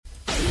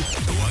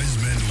The wise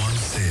man once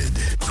said,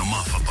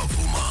 Nomafa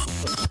Pavuma.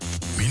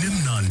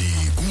 Minimnandi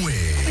kuwe.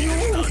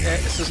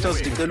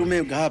 Sisters, ndicela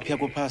ume ngapha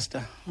ko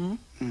pastor.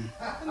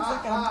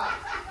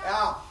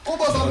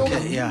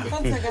 Okay, yeah.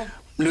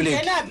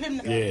 Mluleki.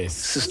 Yes.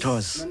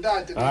 Sisters.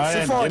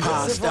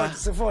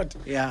 Sifort.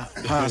 Yeah,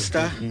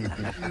 pastor.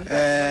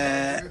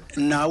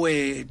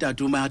 Nawe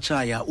Daduma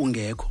Chaya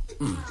ungekho.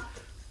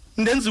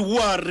 Ndenzi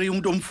worry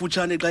umuntu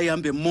omfutshane xa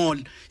ihamba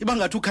emall iba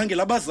ngathi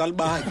ukhangela abazali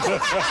bakhe.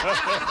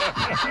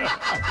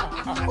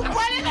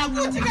 Ukhwalela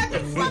kuthi kanti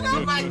kufaka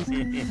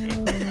manje.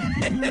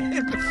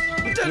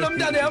 Utela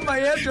umntana ehamba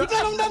yedwa.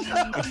 Utela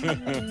umntana.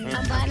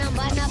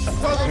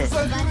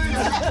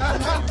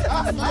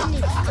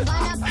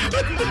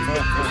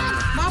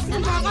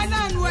 Mafunda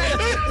kanani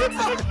wena?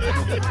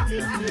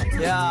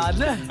 Ya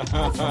ne.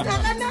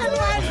 Kanani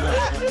wena?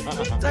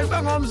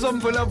 Takuba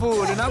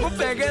ngomzomphulaphuli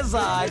nakubheke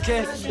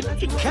zakhe.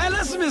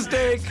 Careless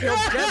mistake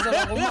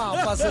yokugezela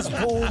kumafa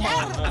sesiphuma.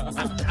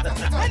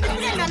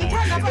 Andifike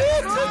namthanda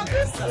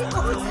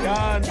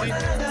Kanti.